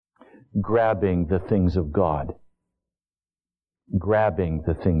grabbing the things of God. Grabbing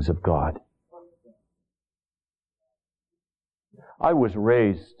the things of God. I was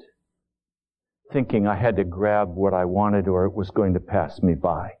raised thinking I had to grab what I wanted or it was going to pass me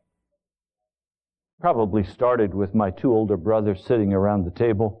by. Probably started with my two older brothers sitting around the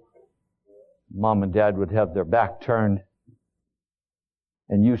table. Mom and Dad would have their back turned,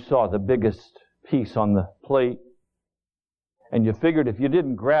 and you saw the biggest piece on the plate, and you figured if you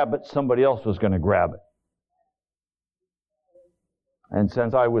didn't grab it, somebody else was going to grab it. And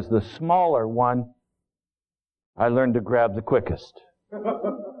since I was the smaller one, I learned to grab the quickest.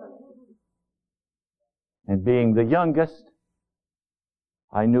 And being the youngest,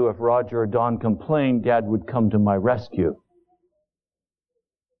 I knew if Roger or Don complained, Dad would come to my rescue.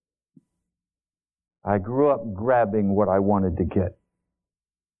 I grew up grabbing what I wanted to get.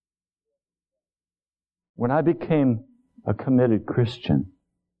 When I became a committed Christian,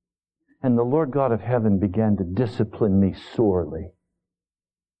 and the Lord God of heaven began to discipline me sorely,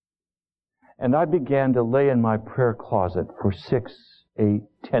 and I began to lay in my prayer closet for 6, 8,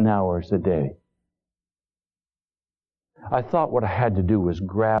 10 hours a day, I thought what I had to do was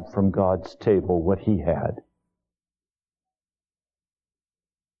grab from God's table what He had.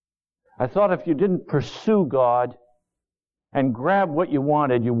 I thought if you didn't pursue God and grab what you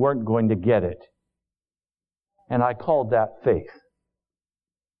wanted, you weren't going to get it. And I called that faith.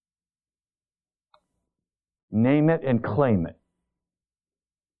 Name it and claim it.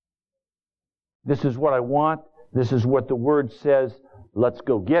 This is what I want. This is what the Word says. Let's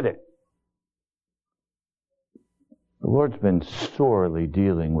go get it. The Lord's been sorely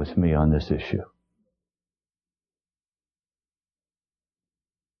dealing with me on this issue.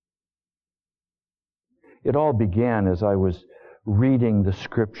 It all began as I was reading the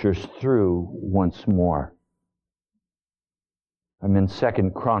Scriptures through once more. I'm in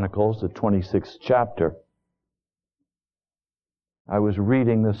 2 Chronicles, the 26th chapter. I was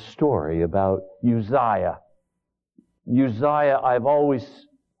reading the story about Uzziah. Uzziah, I've always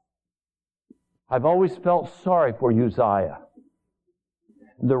felt sorry for Uzziah.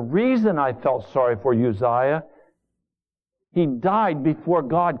 The reason I felt sorry for Uzziah, he died before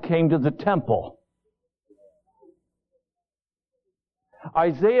God came to the temple.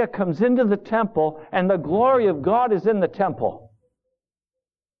 Isaiah comes into the temple, and the glory of God is in the temple.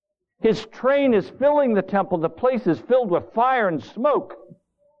 His train is filling the temple. The place is filled with fire and smoke.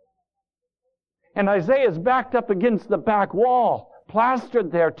 And Isaiah is backed up against the back wall,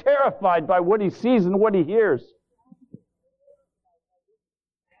 plastered there, terrified by what he sees and what he hears.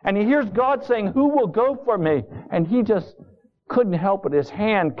 And he hears God saying, "Who will go for me?" And he just couldn't help it. His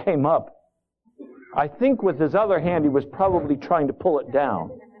hand came up. I think with his other hand, he was probably trying to pull it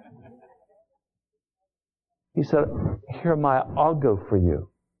down. He said, "Here, I'll go for you."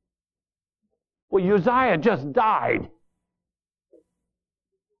 Well, Uzziah just died.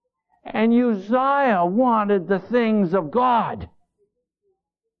 And Uzziah wanted the things of God.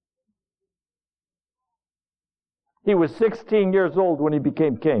 He was 16 years old when he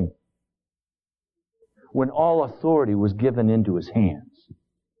became king, when all authority was given into his hands,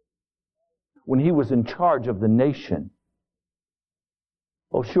 when he was in charge of the nation.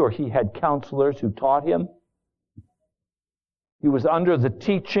 Oh, sure, he had counselors who taught him. He was under the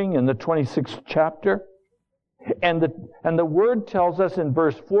teaching in the 26th chapter. And the Word tells us in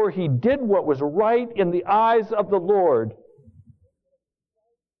verse 4, he did what was right in the eyes of the Lord.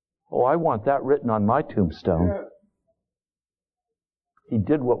 Oh, I want that written on my tombstone. He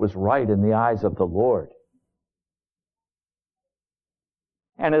did what was right in the eyes of the Lord.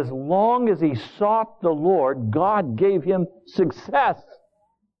 And as long as he sought the Lord, God gave him success.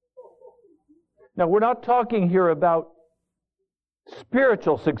 Now, we're not talking here about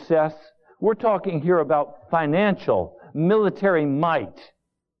spiritual success. We're talking here about financial, military might.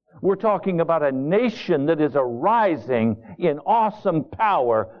 We're talking about a nation that is arising in awesome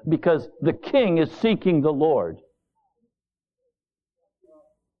power because the king is seeking the Lord.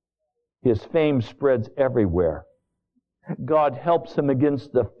 His fame spreads everywhere. God helps him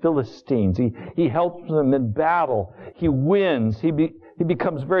against the Philistines. He helps them in battle. He wins. He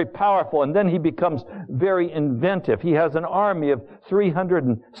becomes very powerful, and then he becomes very inventive. He has an army of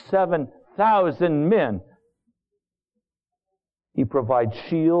 307,000 men. He provides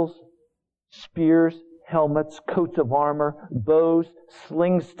shields, spears, helmets, coats of armor, bows,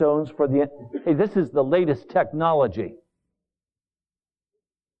 sling stones for the... Hey, this is the latest technology.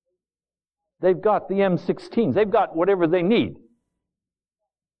 They've got the M16s. They've got whatever they need.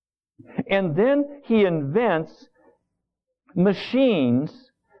 And then he invents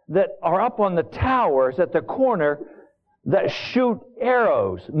machines that are up on the towers at the corner that shoot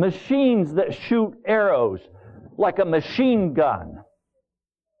arrows, machines that shoot arrows like a machine gun,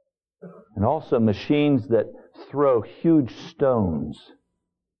 and also machines that throw huge stones.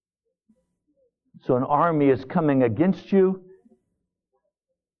 So an army is coming against you,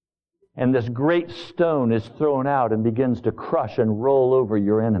 and this great stone is thrown out and begins to crush and roll over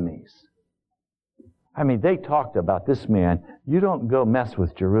your enemies. I mean, they talked about this man. You don't go mess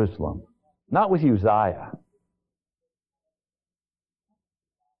with Jerusalem. Not with Uzziah.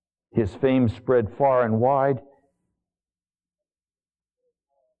 His fame spread far and wide,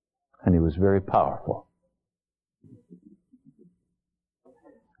 and he was very powerful.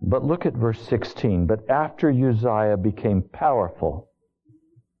 But look at verse 16. But after Uzziah became powerful,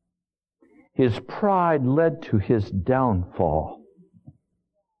 his pride led to his downfall.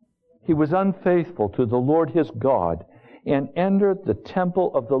 He was unfaithful to the Lord his God and entered the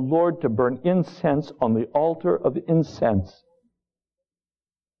temple of the Lord to burn incense on the altar of incense.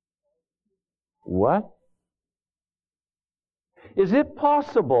 What? Is it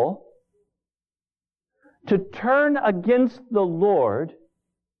possible to turn against the Lord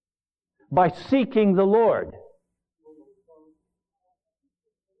by seeking the Lord?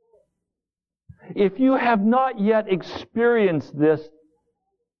 If you have not yet experienced this,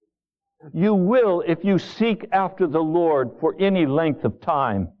 you will if you seek after the Lord for any length of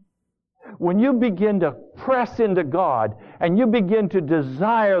time. When you begin to press into God and you begin to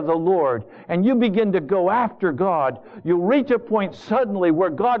desire the Lord and you begin to go after God, you'll reach a point suddenly where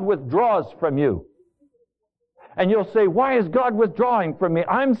God withdraws from you. And you'll say, why is God withdrawing from me?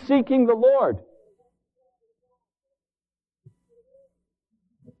 I'm seeking the Lord.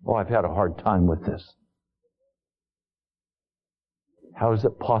 Oh, I've had a hard time with this. How is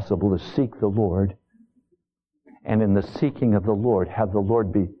it possible to seek the Lord and in the seeking of the Lord have the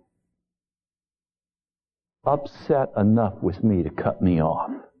Lord be upset enough with me to cut me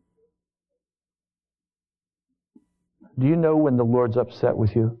off? Do you know when the Lord's upset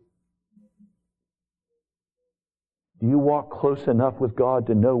with you? Do you walk close enough with God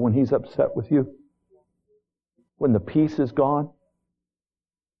to know when He's upset with you? When the peace is gone?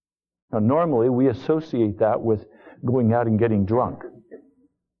 Now, normally we associate that with going out and getting drunk,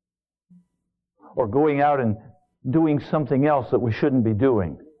 or going out and doing something else that we shouldn't be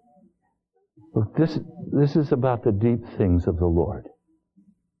doing. Look, this is about the deep things of the Lord.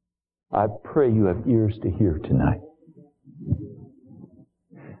 I pray you have ears to hear tonight.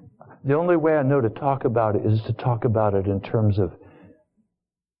 The only way I know to talk about it is to talk about it in terms of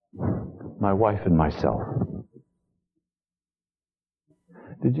my wife and myself.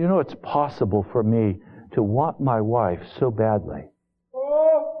 Did you know it's possible for me to want my wife so badly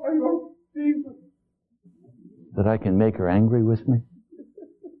that I can make her angry with me?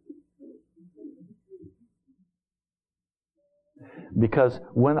 Because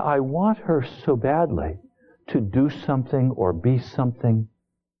when I want her so badly to do something or be something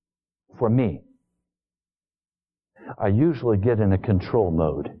for me, I usually get in a control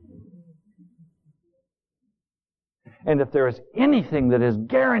mode. And if there is anything that is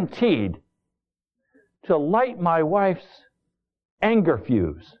guaranteed to light my wife's anger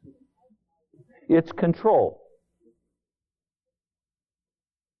fuse, it's control.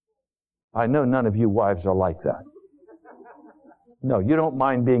 I know none of you wives are like that. No, you don't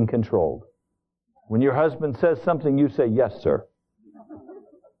mind being controlled. When your husband says something, you say, yes, sir.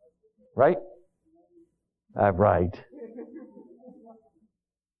 Right? Right.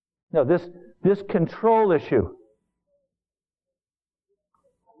 No, this control issue,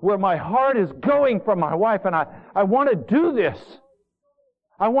 where my heart is going for my wife, and I want to do this.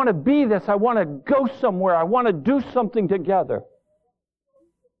 I want to be this. I want to go somewhere. I want to do something together.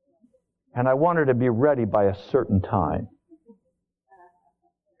 And I want her to be ready by a certain time.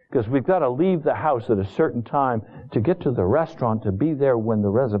 Because we've got to leave the house at a certain time to get to the restaurant to be there when the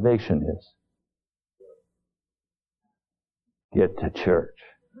reservation is. Get to church.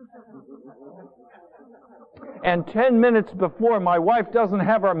 And 10 minutes before, my wife doesn't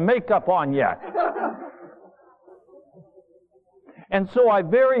have her makeup on yet. And so I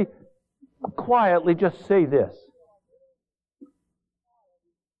very quietly just say this.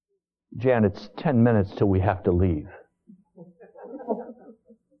 Jan, it's 10 minutes till we have to leave.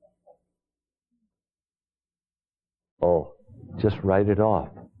 Oh, just write it off.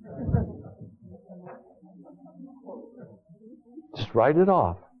 Just write it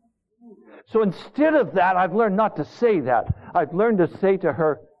off. So instead of that, I've learned not to say that. I've learned to say to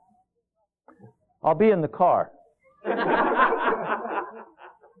her, I'll be in the car.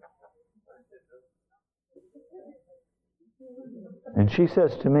 And she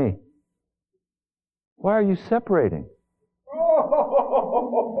says to me, why are you separating?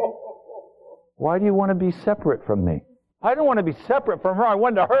 Why do you want to be separate from me? I don't want to be separate from her. I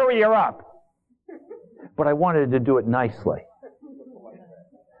wanted to hurry her up. But I wanted to do it nicely.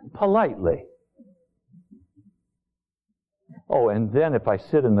 Politely. Oh, and then if I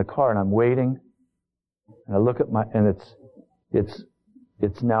sit in the car and I'm waiting, and I look at and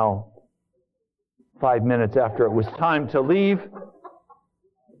it's now 5 minutes after it was time to leave,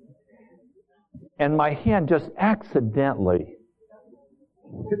 and my hand just accidentally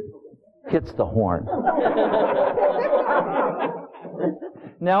hits the horn.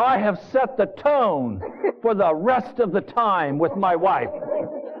 Now I have set the tone for the rest of the time with my wife.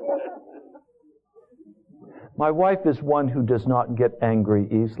 My wife is one who does not get angry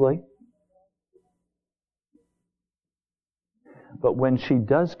easily. But when she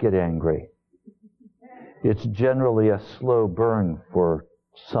does get angry, it's generally a slow burn for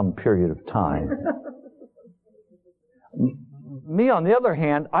some period of time. Me, on the other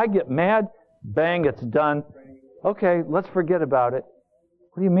hand, I get mad, bang, it's done. Okay, let's forget about it.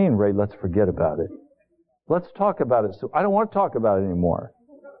 What do you mean, Ray, let's forget about it? Let's talk about it. So I don't want to talk about it anymore.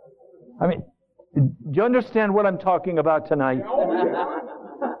 I mean, do you understand what I'm talking about tonight? Oh,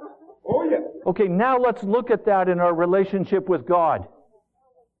 yeah. Okay, now let's look at that in our relationship with God.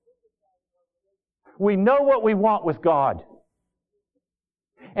 We know what we want with God.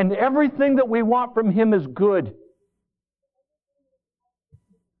 And everything that we want from Him is good.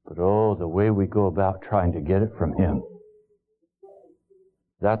 But oh, the way we go about trying to get it from Him,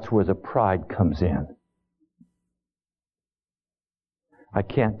 that's where the pride comes in. I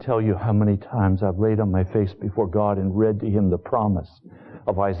can't tell you how many times I've laid on my face before God and read to Him the promise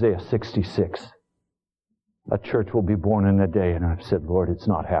of Isaiah 66. A church will be born in a day, and I've said, Lord, it's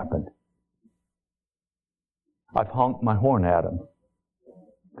not happened. I've honked my horn at Him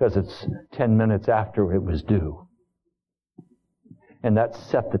because it's 10 minutes after it was due. And that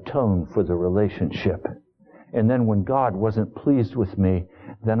set the tone for the relationship. And then when God wasn't pleased with me,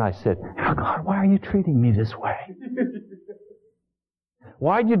 then I said, oh, God, why are you treating me this way?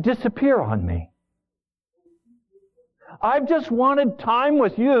 Why'd you disappear on me? I've just wanted time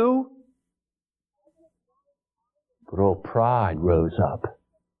with you. But oh, pride rose up.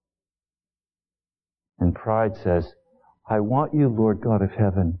 And pride says, I want you, Lord God of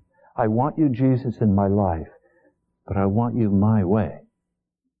heaven. I want you, Jesus, in my life. But I want you my way.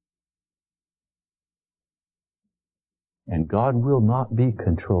 And God will not be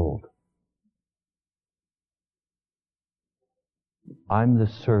controlled. I'm the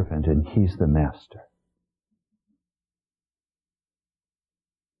servant and He's the master.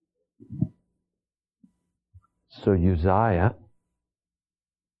 So Uzziah,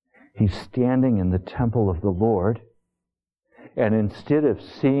 he's standing in the temple of the Lord, and instead of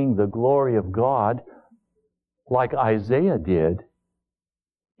seeing the glory of God like Isaiah did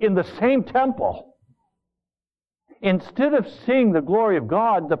in the same temple, instead of seeing the glory of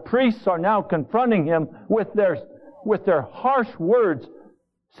God, the priests are now confronting him with their harsh words,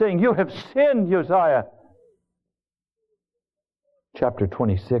 saying, you have sinned, Uzziah. Chapter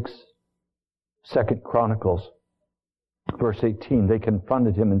 26, 2 Chronicles, verse 18, they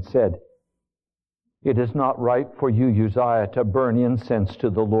confronted him and said, it is not right for you, Uzziah, to burn incense to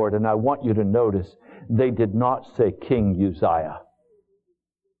the Lord. And I want you to notice, they did not say King Uzziah.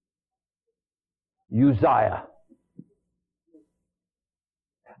 Uzziah.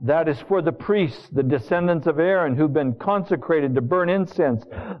 That is for the priests, the descendants of Aaron, who've been consecrated to burn incense.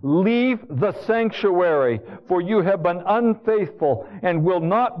 Leave the sanctuary, for you have been unfaithful and will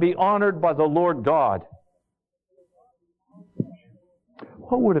not be honored by the Lord God.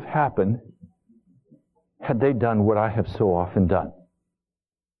 What would have happened had they done what I have so often done?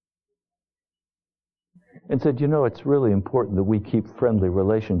 And said, it's really important that we keep friendly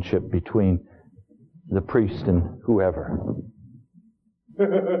relationship between the priest and whoever.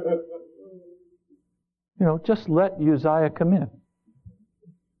 Just let Uzziah come in.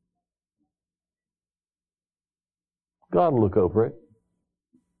 God will look over it.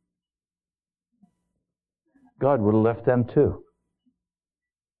 God would have left them too.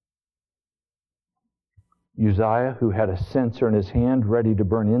 Uzziah, who had a censer in his hand ready to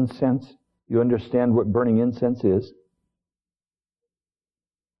burn incense. You understand what burning incense is?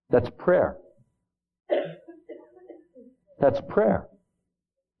 That's prayer. That's prayer.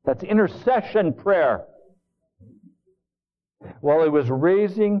 That's intercession prayer. While he was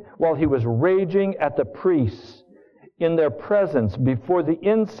raging at the priests in their presence before the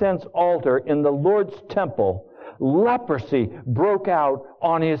incense altar in the Lord's temple, leprosy broke out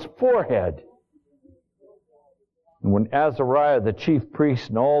on his forehead. And when Azariah, the chief priest,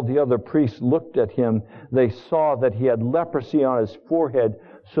 and all the other priests looked at him, they saw that he had leprosy on his forehead,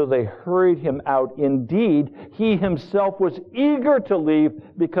 so they hurried him out. Indeed, he himself was eager to leave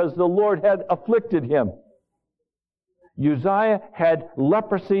because the Lord had afflicted him. Uzziah had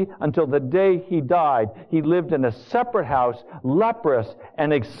leprosy until the day he died. He lived in a separate house, leprous,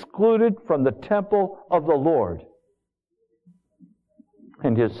 and excluded from the temple of the Lord.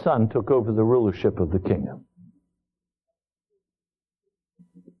 And his son took over the rulership of the kingdom.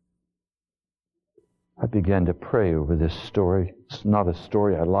 I began to pray over this story. It's not a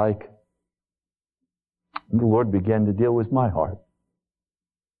story I like. And the Lord began to deal with my heart.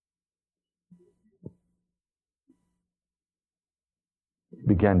 He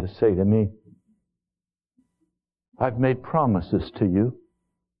began to say to me, I've made promises to you.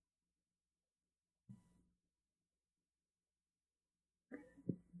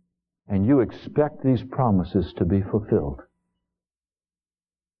 And you expect these promises to be fulfilled.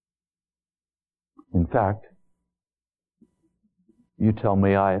 In fact, you tell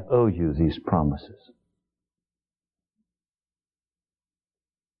me I owe you these promises.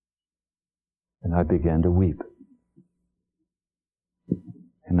 And I began to weep.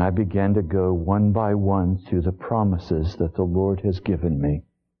 And I began to go one by one through the promises that the Lord has given me.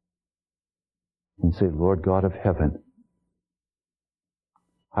 And say, Lord God of heaven,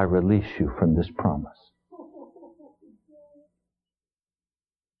 I release you from this promise.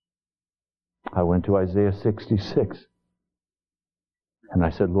 I went to Isaiah 66. And I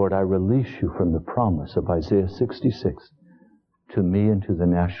said, Lord, I release you from the promise of Isaiah 66 to me and to the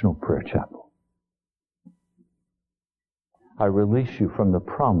National Prayer Chapel. I release you from the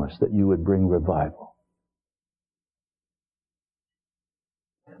promise that you would bring revival.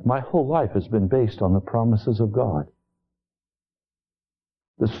 My whole life has been based on the promises of God.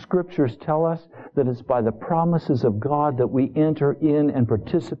 The Scriptures tell us that it's by the promises of God that we enter in and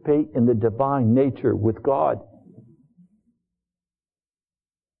participate in the divine nature with God.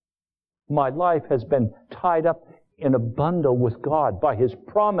 My life has been tied up in a bundle with God by His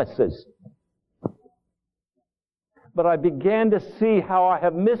promises. But I began to see how I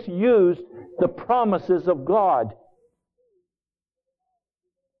have misused the promises of God.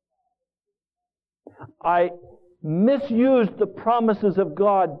 I misused the promises of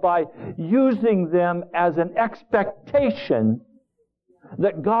God by using them as an expectation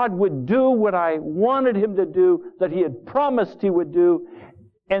that God would do what I wanted Him to do, that He had promised He would do,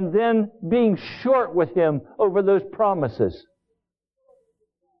 and then being short with Him over those promises.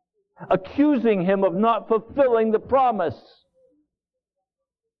 Accusing Him of not fulfilling the promise.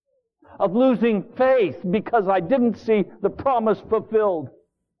 Of losing faith because I didn't see the promise fulfilled.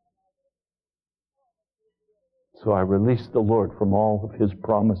 So I released the Lord from all of His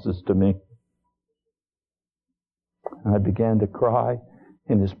promises to me. And I began to cry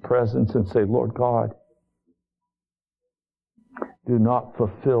in His presence and say, Lord God, do not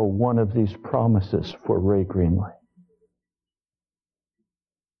fulfill one of these promises for Ray Greenley.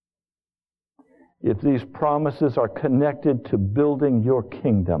 If these promises are connected to building your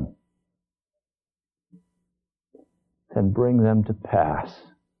kingdom, then bring them to pass.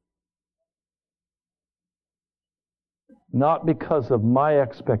 Not because of my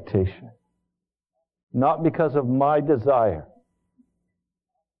expectation, not because of my desire,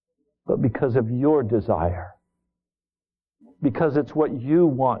 but because of your desire. Because it's what you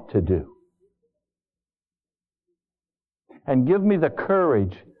want to do. And give me the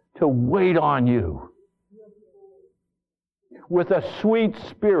courage to wait on you with a sweet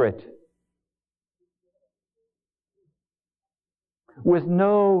spirit, with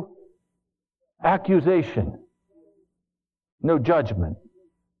no accusation, no judgment.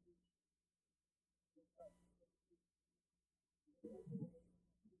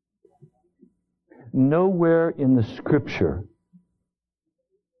 Nowhere in the Scripture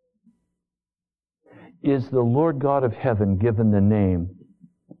is the Lord God of heaven given the name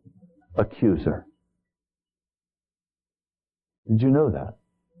accuser. Did you know that?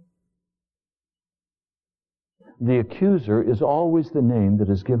 The accuser is always the name that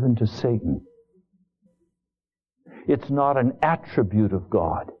is given to Satan. It's not an attribute of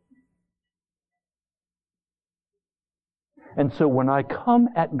God. And so when I come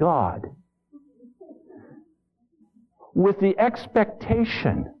at God with the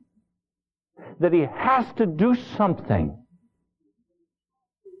expectation that He has to do something,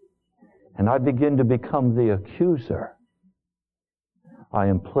 and I begin to become the accuser, I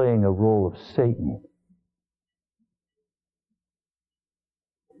am playing a role of Satan.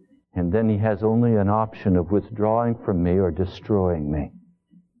 And then he has only an option of withdrawing from me or destroying me.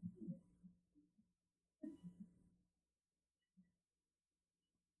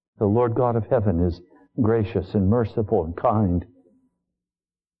 The Lord God of heaven is gracious and merciful and kind.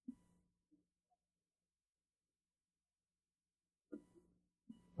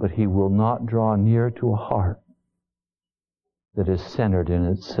 But He will not draw near to a heart that is centered in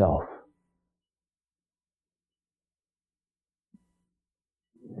itself.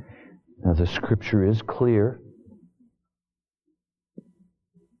 Now the Scripture is clear.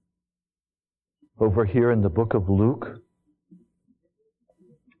 Over here in the book of Luke,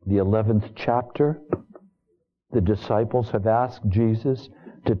 the 11th chapter, the disciples have asked Jesus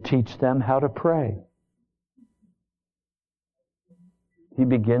to teach them how to pray. He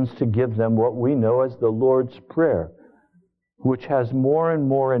begins to give them what we know as the Lord's Prayer, which has more and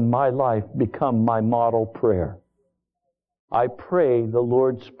more in my life become my model prayer. I pray the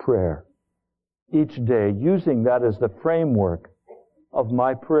Lord's Prayer each day, using that as the framework of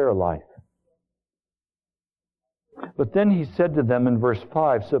my prayer life. But then He said to them in verse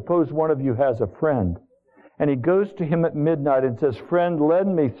 5, suppose one of you has a friend, and he goes to him at midnight and says, friend,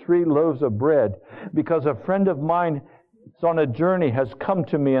 lend me 3 loaves of bread, because a friend of mine is on a journey, has come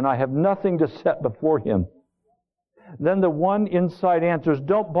to me, and I have nothing to set before him. Then the one inside answers,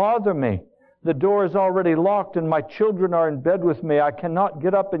 don't bother me. The door is already locked, and my children are in bed with me. I cannot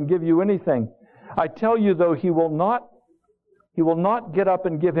get up and give you anything. I tell you, though, he will not get up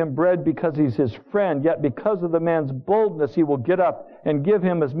and give him bread because he's his friend, yet because of the man's boldness, he will get up and give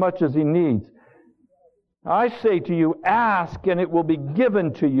him as much as he needs. I say to you, ask and it will be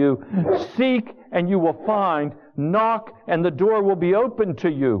given to you. Seek and you will find. Knock and the door will be opened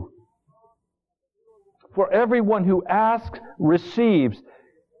to you. For everyone who asks receives.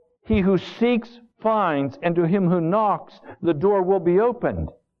 He who seeks finds, and to him who knocks the door will be opened.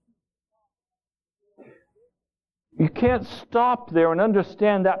 You can't stop there and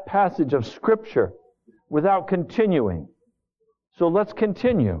understand that passage of Scripture without continuing. So let's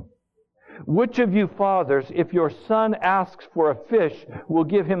continue. Which of you fathers, if your son asks for a fish, will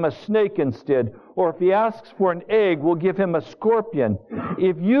give him a snake instead? Or if he asks for an egg, will give him a scorpion?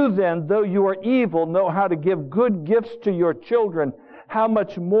 If you then, though you are evil, know how to give good gifts to your children, how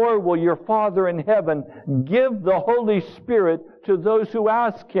much more will your Father in heaven give the Holy Spirit to those who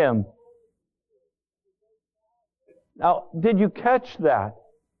ask Him? Now, did you catch that?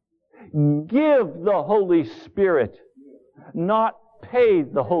 Give the Holy Spirit, not pay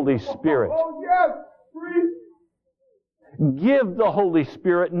the Holy Spirit. Oh, yes. Free. Give the Holy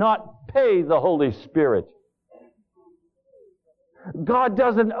Spirit, not pay the Holy Spirit. God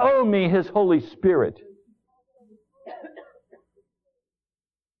doesn't owe me His Holy Spirit.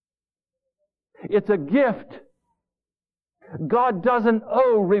 It's a gift. God doesn't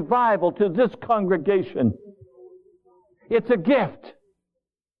owe revival to this congregation. It's a gift.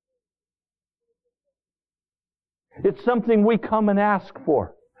 It's something we come and ask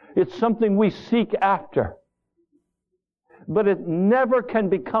for. It's something we seek after. But it never can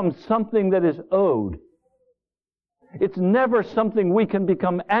become something that is owed. It's never something we can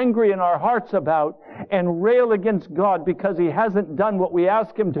become angry in our hearts about and rail against God because He hasn't done what we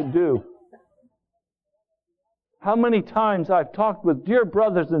ask Him to do. How many times I've talked with dear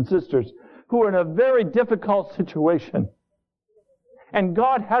brothers and sisters who are in a very difficult situation, and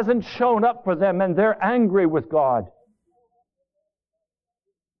God hasn't shown up for them, and they're angry with God.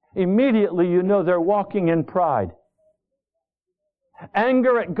 Immediately you know they're walking in pride.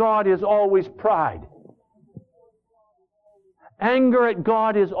 Anger at God is always pride. Anger at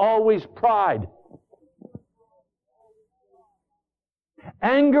God is always pride.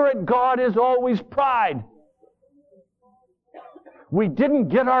 Anger at God is always pride. We didn't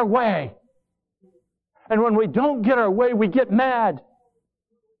get our way. And when we don't get our way, we get mad.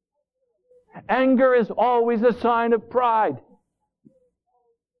 Anger is always a sign of pride.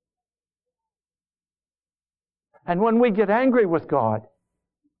 And when we get angry with God,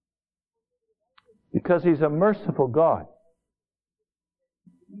 because He's a merciful God,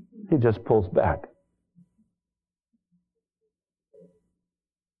 He just pulls back.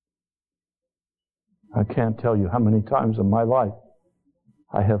 I can't tell you how many times in my life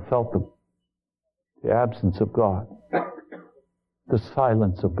I have felt the absence of God, the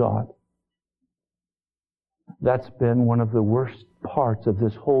silence of God. That's been one of the worst parts of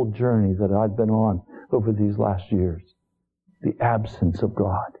this whole journey that I've been on over these last years. The absence of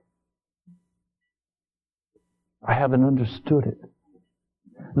God. I haven't understood it.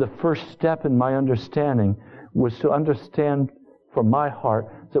 The first step in my understanding was to understand from my heart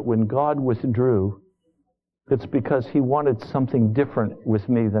that when God withdrew, it's because He wanted something different with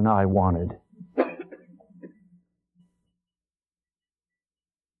me than I wanted.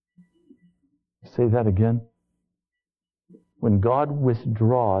 Say that again. When God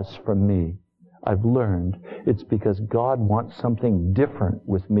withdraws from me, I've learned it's because God wants something different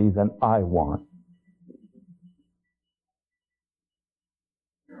with me than I want.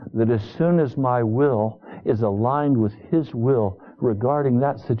 That as soon as my will is aligned with His will regarding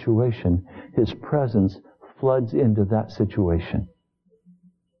that situation, His presence floods into that situation.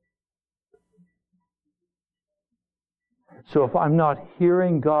 So if I'm not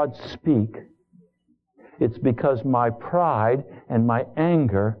hearing God speak, it's because my pride and my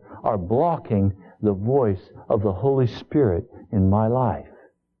anger are blocking the voice of the Holy Spirit in my life.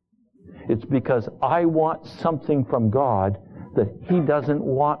 It's because I want something from God that He doesn't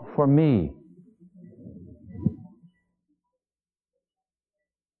want for me.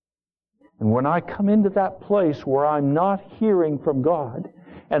 And when I come into that place where I'm not hearing from God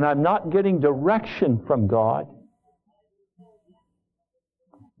and I'm not getting direction from God,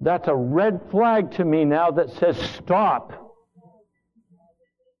 that's a red flag to me now that says, stop.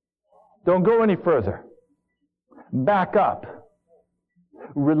 Don't go any further. Back up.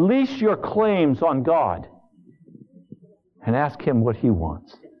 Release your claims on God and ask Him what He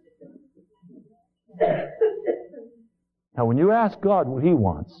wants. Now, when you ask God what He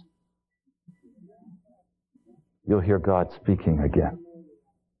wants, you'll hear God speaking again.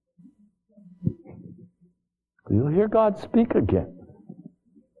 You'll hear God speak again.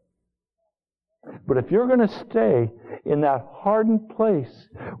 But if you're going to stay in that hardened place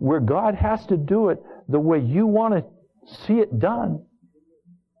where God has to do it the way you want to see it done,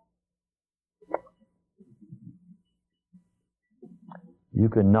 you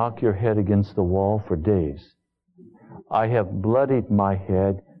can knock your head against the wall for days. I have bloodied my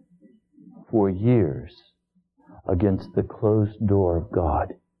head for years against the closed door of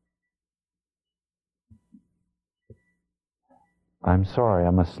God. I'm sorry,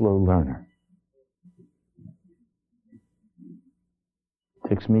 I'm a slow learner.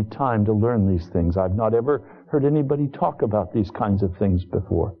 It takes me time to learn these things. I've not ever heard anybody talk about these kinds of things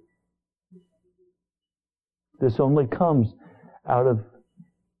before. This only comes out of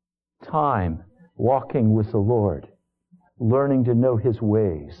time walking with the Lord, learning to know His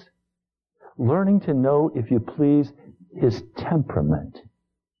ways, learning to know, if you please, His temperament.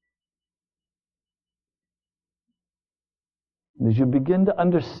 And as you begin to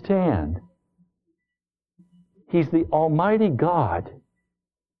understand, He's the Almighty God,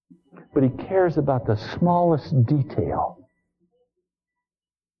 but He cares about the smallest detail.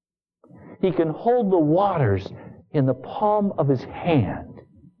 He can hold the waters in the palm of His hand,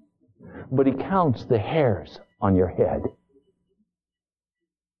 but He counts the hairs on your head.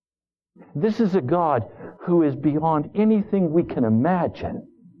 This is a God who is beyond anything we can imagine.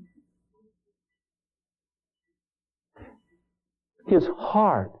 His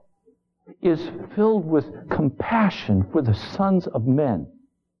heart is filled with compassion for the sons of men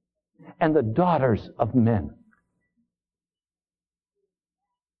and the daughters of men.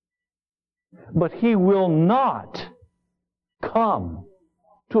 But He will not come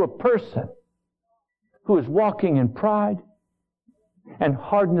to a person who is walking in pride and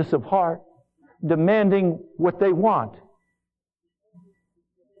hardness of heart, demanding what they want.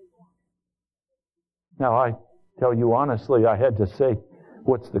 Now, I tell you honestly, I had to say,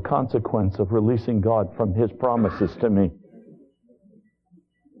 what's the consequence of releasing God from His promises to me?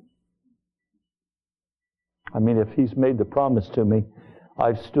 I mean, if He's made the promise to me,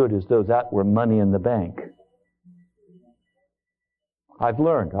 I've stood as though that were money in the bank. I've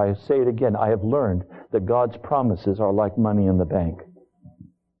learned, I say it again, I have learned that God's promises are like money in the bank.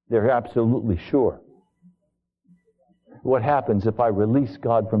 They're absolutely sure. What happens if I release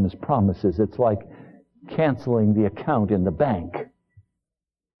God from His promises? It's like canceling the account in the bank.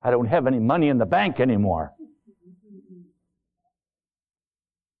 I don't have any money in the bank anymore.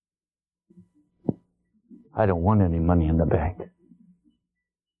 I don't want any money in the bank.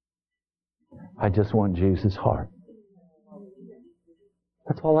 I just want Jesus' heart.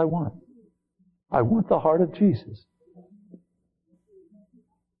 That's all I want. I want the heart of Jesus.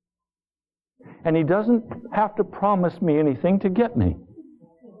 And He doesn't have to promise me anything to get me.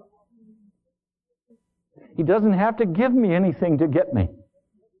 He doesn't have to give me anything to get me.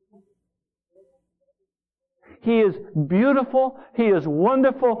 He is beautiful. He is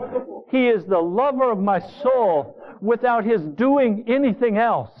wonderful. He is the lover of my soul without His doing anything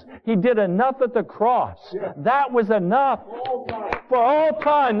else. He did enough at the cross. That was enough. For all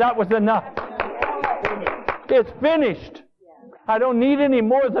time, that was enough. It's finished. I don't need any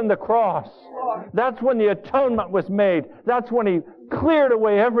more than the cross. That's when the atonement was made. That's when He cleared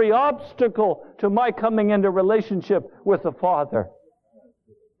away every obstacle to my coming into relationship with the Father.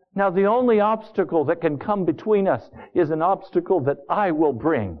 Now, the only obstacle that can come between us is an obstacle that I will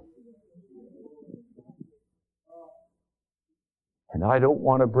bring. And I don't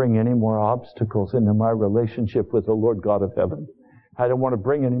want to bring any more obstacles into my relationship with the Lord God of heaven. I don't want to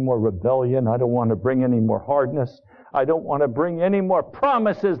bring any more rebellion. I don't want to bring any more hardness. I don't want to bring any more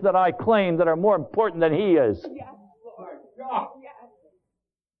promises that I claim that are more important than He is. Yes, Lord. God. Yes.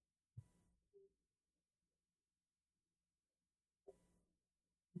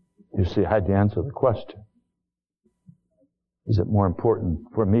 You see, I had to answer the question. Is it more important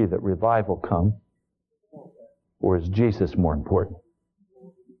for me that revival come? Or is Jesus more important?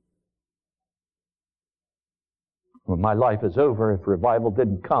 When my life is over, if revival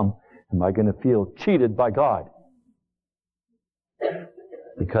didn't come, am I going to feel cheated by God?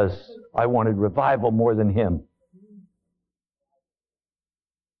 Because I wanted revival more than Him.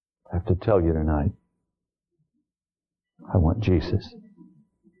 I have to tell you tonight, I want Jesus.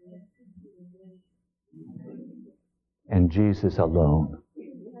 And Jesus alone.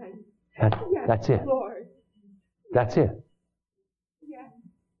 That's it. That's it.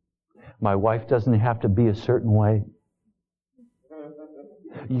 My wife doesn't have to be a certain way.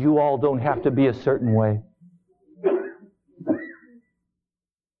 You all don't have to be a certain way.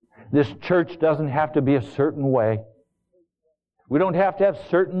 This church doesn't have to be a certain way. We don't have to have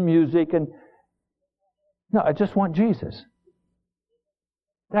certain music and... No, I just want Jesus.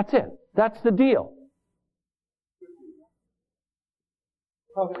 That's it. That's the deal.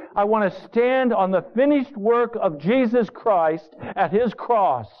 I want to stand on the finished work of Jesus Christ at His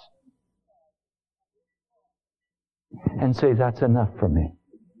cross and say, that's enough for me.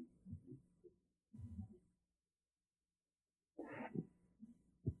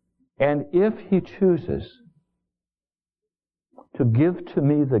 And if He chooses to give to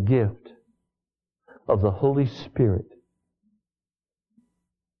me the gift of the Holy Spirit,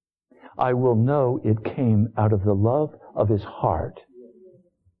 I will know it came out of the love of His heart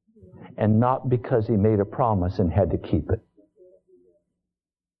and not because He made a promise and had to keep it.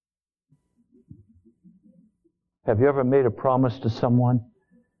 Have you ever made a promise to someone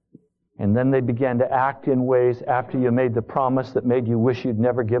and then they began to act in ways after you made the promise that made you wish you'd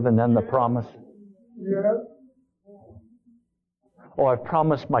never given them the promise? Yeah. Oh, I've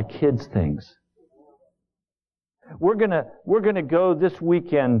promised my kids things. We're gonna go this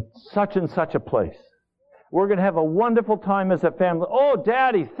weekend such and such a place. We're going to have a wonderful time as a family. Oh,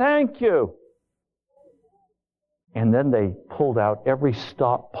 Daddy, thank you. And then they pulled out every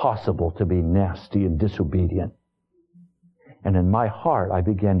stop possible to be nasty and disobedient. And in my heart, I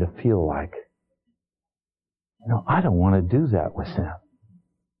began to feel like, I don't want to do that with them.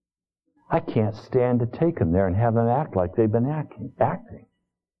 I can't stand to take them there and have them act like they've been acting.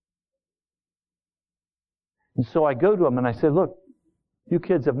 And so I go to them and I say, look, you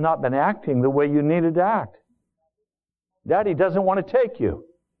kids have not been acting the way you needed to act. Daddy doesn't want to take you.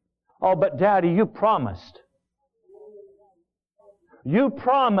 Oh, but Daddy, you promised. You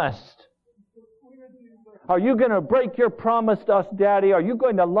promised. Are you going to break your promise to us, Daddy? Are you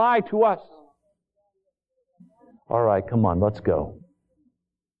going to lie to us? All right, come on, let's go.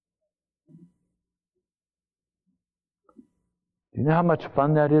 Do you know how much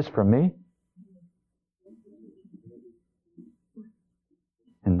fun that is for me?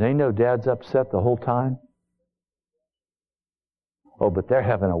 And they know Dad's upset the whole time. Oh, but they're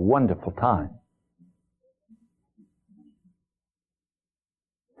having a wonderful time.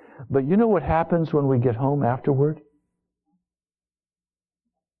 But you know what happens when we get home afterward?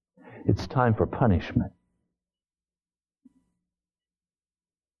 It's time for punishment.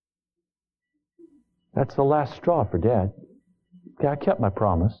 That's the last straw for Dad. Okay, I kept my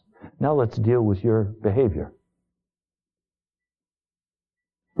promise. Now let's deal with your behavior.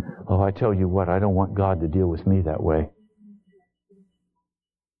 Oh, I tell you what, I don't want God to deal with me that way.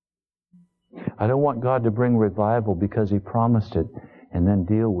 I don't want God to bring revival because He promised it and then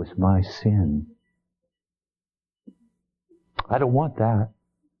deal with my sin. I don't want that.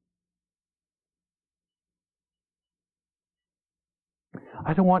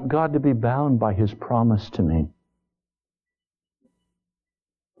 I don't want God to be bound by His promise to me.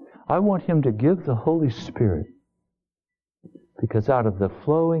 I want Him to give the Holy Spirit because out of the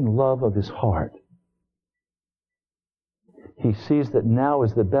flowing love of His heart, He sees that now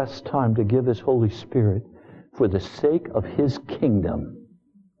is the best time to give His Holy Spirit for the sake of His kingdom,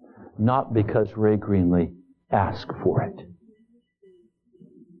 not because Ray Greenlee asked for it.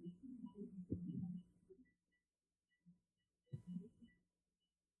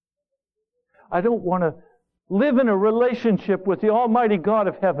 I don't want to live in a relationship with the Almighty God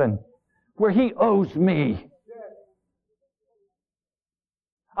of heaven where He owes me.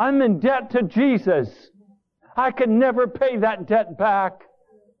 I'm in debt to Jesus. I can never pay that debt back.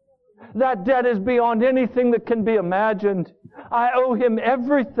 That debt is beyond anything that can be imagined. I owe Him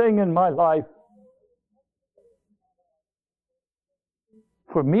everything in my life.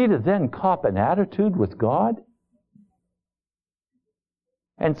 For me to then cop an attitude with God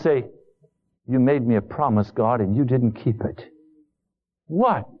and say, you made me a promise, God, and you didn't keep it.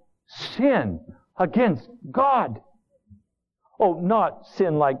 What? Sin against God. Oh, not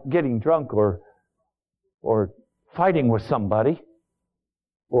sin like getting drunk or fighting with somebody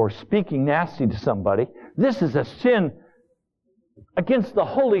or speaking nasty to somebody. This is a sin against the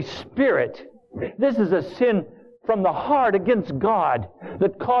Holy Spirit. This is a sin from the heart against God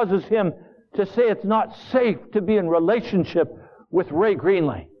that causes Him to say it's not safe to be in relationship with Ray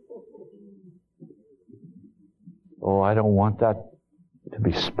Greenley. Oh, I don't want that to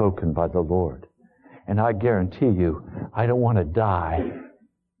be spoken by the Lord. And I guarantee you, I don't want to die.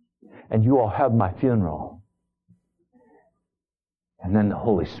 And you all have my funeral. And then the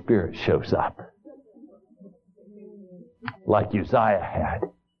Holy Spirit shows up. Like Uzziah had.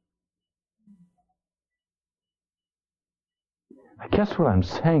 I guess what I'm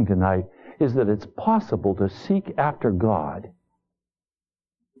saying tonight is that it's possible to seek after God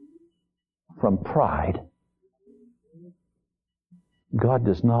from pride. God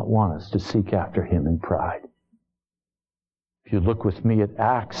does not want us to seek after Him in pride. If you look with me at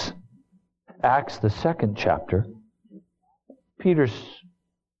Acts, the 2nd chapter, Peter's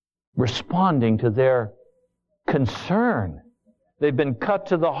responding to their concern. They've been cut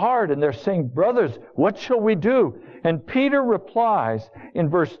to the heart and they're saying, brothers, what shall we do? And Peter replies in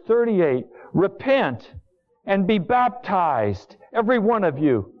verse 38, repent and be baptized, every one of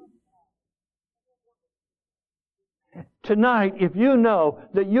you. Tonight, if you know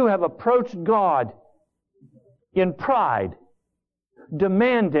that you have approached God in pride,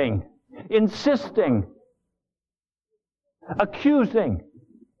 demanding, insisting, accusing,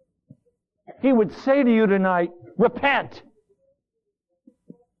 He would say to you tonight, repent.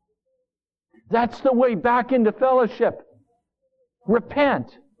 That's the way back into fellowship.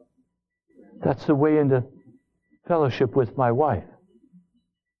 Repent. That's the way into fellowship with my wife.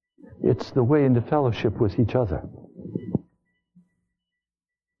 It's the way into fellowship with each other.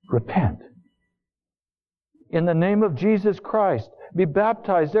 Repent. In the name of Jesus Christ, be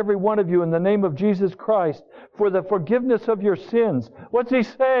baptized, every one of you, in the name of Jesus Christ, for the forgiveness of your sins. What's He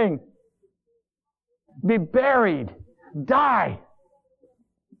saying? Be buried. Die.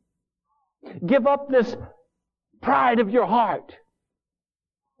 Give up this pride of your heart.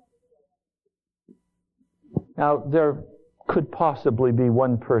 Now, there could possibly be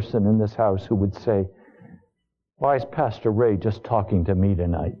one person in this house who would say, why is Pastor Ray just talking to me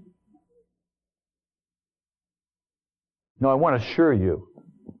tonight? No, I want to assure you,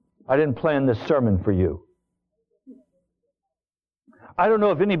 I didn't plan this sermon for you. I don't know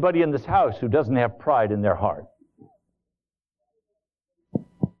of anybody in this house who doesn't have pride in their heart.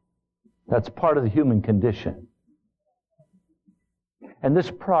 That's part of the human condition. And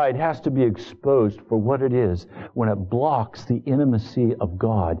this pride has to be exposed for what it is when it blocks the intimacy of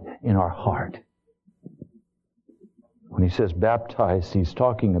God in our heart. When He says baptized, He's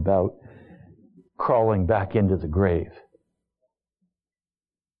talking about crawling back into the grave.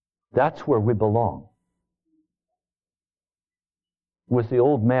 That's where we belong. With the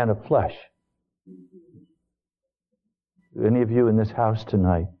old man of flesh. Do any of you in this house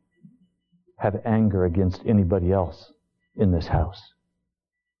tonight have anger against anybody else in this house?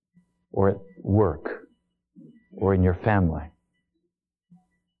 Or at work? Or in your family?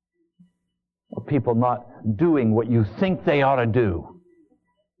 Or people not doing what you think they ought to do?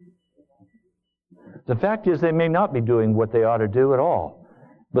 The fact is they may not be doing what they ought to do at all.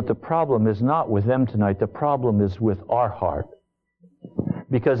 But the problem is not with them tonight. The problem is with our heart.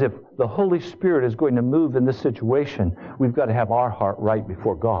 Because if the Holy Spirit is going to move in this situation, we've got to have our heart right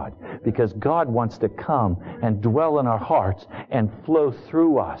before God. Because God wants to come and dwell in our hearts and flow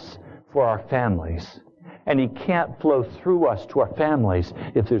through us for our families. And He can't flow through us to our families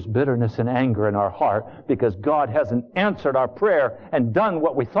if there's bitterness and anger in our heart, because God hasn't answered our prayer and done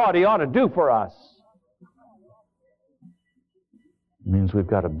what we thought He ought to do for us. It means we've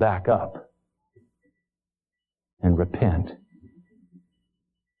got to back up and repent.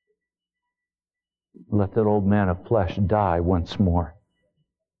 Let that old man of flesh die once more.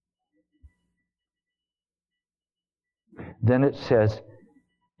 Then it says,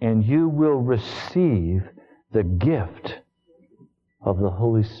 and you will receive the gift of the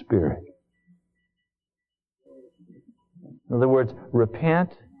Holy Spirit. In other words,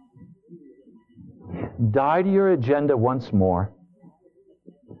 repent, die to your agenda once more,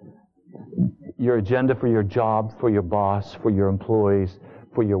 your agenda for your job, for your boss, for your employees,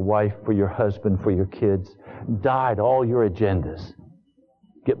 for your wife, for your husband, for your kids. Died all your agendas.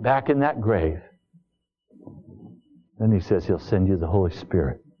 Get back in that grave. Then He says He'll send you the Holy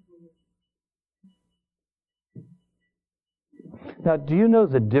Spirit. Now, do you know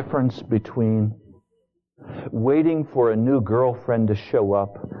the difference between waiting for a new girlfriend to show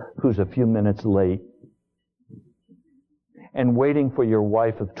up who's a few minutes late and waiting for your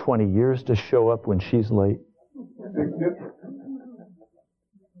wife of 20 years to show up when she's late?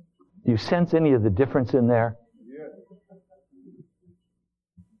 Do you sense any of the difference in there?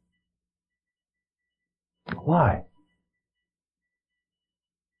 Why?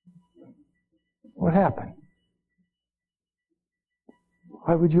 What happened?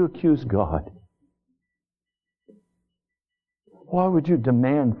 Why would you accuse God? Why would you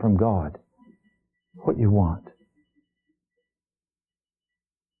demand from God what you want?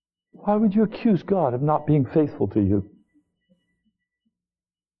 Why would you accuse God of not being faithful to you?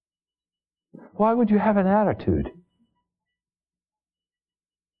 Why would you have an attitude?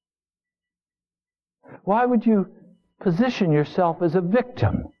 Why would you position yourself as a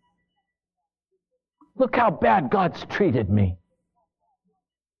victim? Look how bad God's treated me.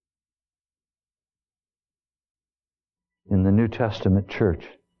 In the New Testament church,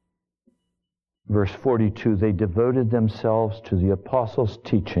 verse 42, they devoted themselves to the apostles'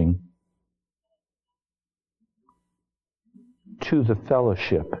 teaching, to the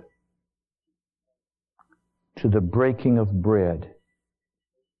fellowship, to the breaking of bread,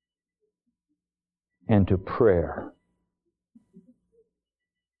 and to prayer.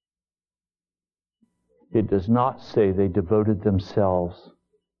 It does not say they devoted themselves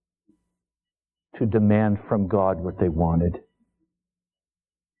to demand from God what they wanted.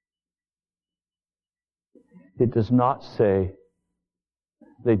 It does not say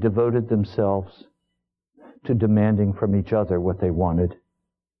they devoted themselves to demanding from each other what they wanted.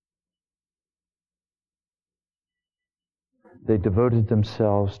 They devoted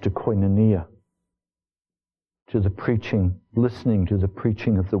themselves to koinonia, to the preaching, listening to the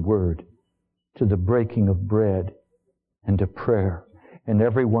preaching of the Word, to the breaking of bread, and to prayer. And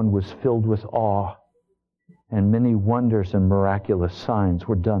everyone was filled with awe, and many wonders and miraculous signs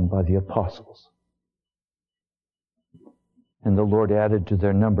were done by the apostles. And the Lord added to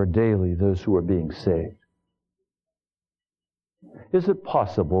their number daily those who were being saved. Is it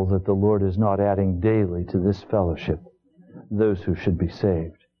possible that the Lord is not adding daily to this fellowship those who should be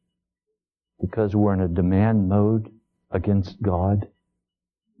saved? Because we're in a demand mode against God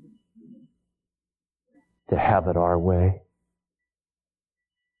to have it our way.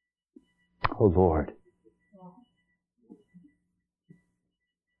 Oh Lord,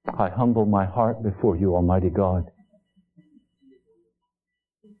 I humble my heart before you, Almighty God.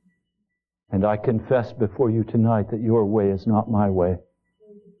 And I confess before you tonight that your way is not my way,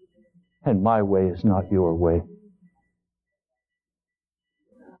 and my way is not your way.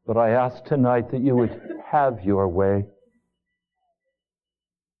 But I ask tonight that you would have your way.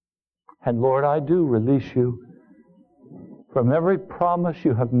 And Lord, I do release you from every promise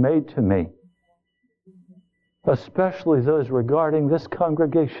you have made to me, especially those regarding this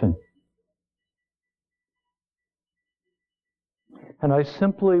congregation. And I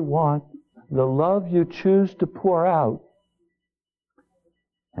simply want the love you choose to pour out,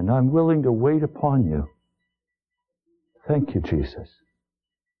 and I'm willing to wait upon you. Thank you, Jesus.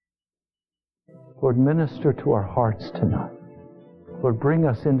 Lord, minister to our hearts tonight. Lord, bring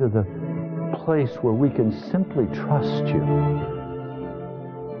us into the place where we can simply trust you,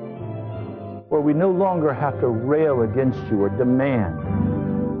 where we no longer have to rail against you or demand,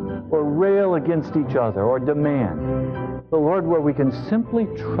 or rail against each other or demand. But Lord, where we can simply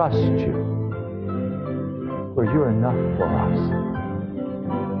trust you, where you're enough for us.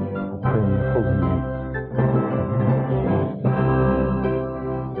 I pray in your holy name.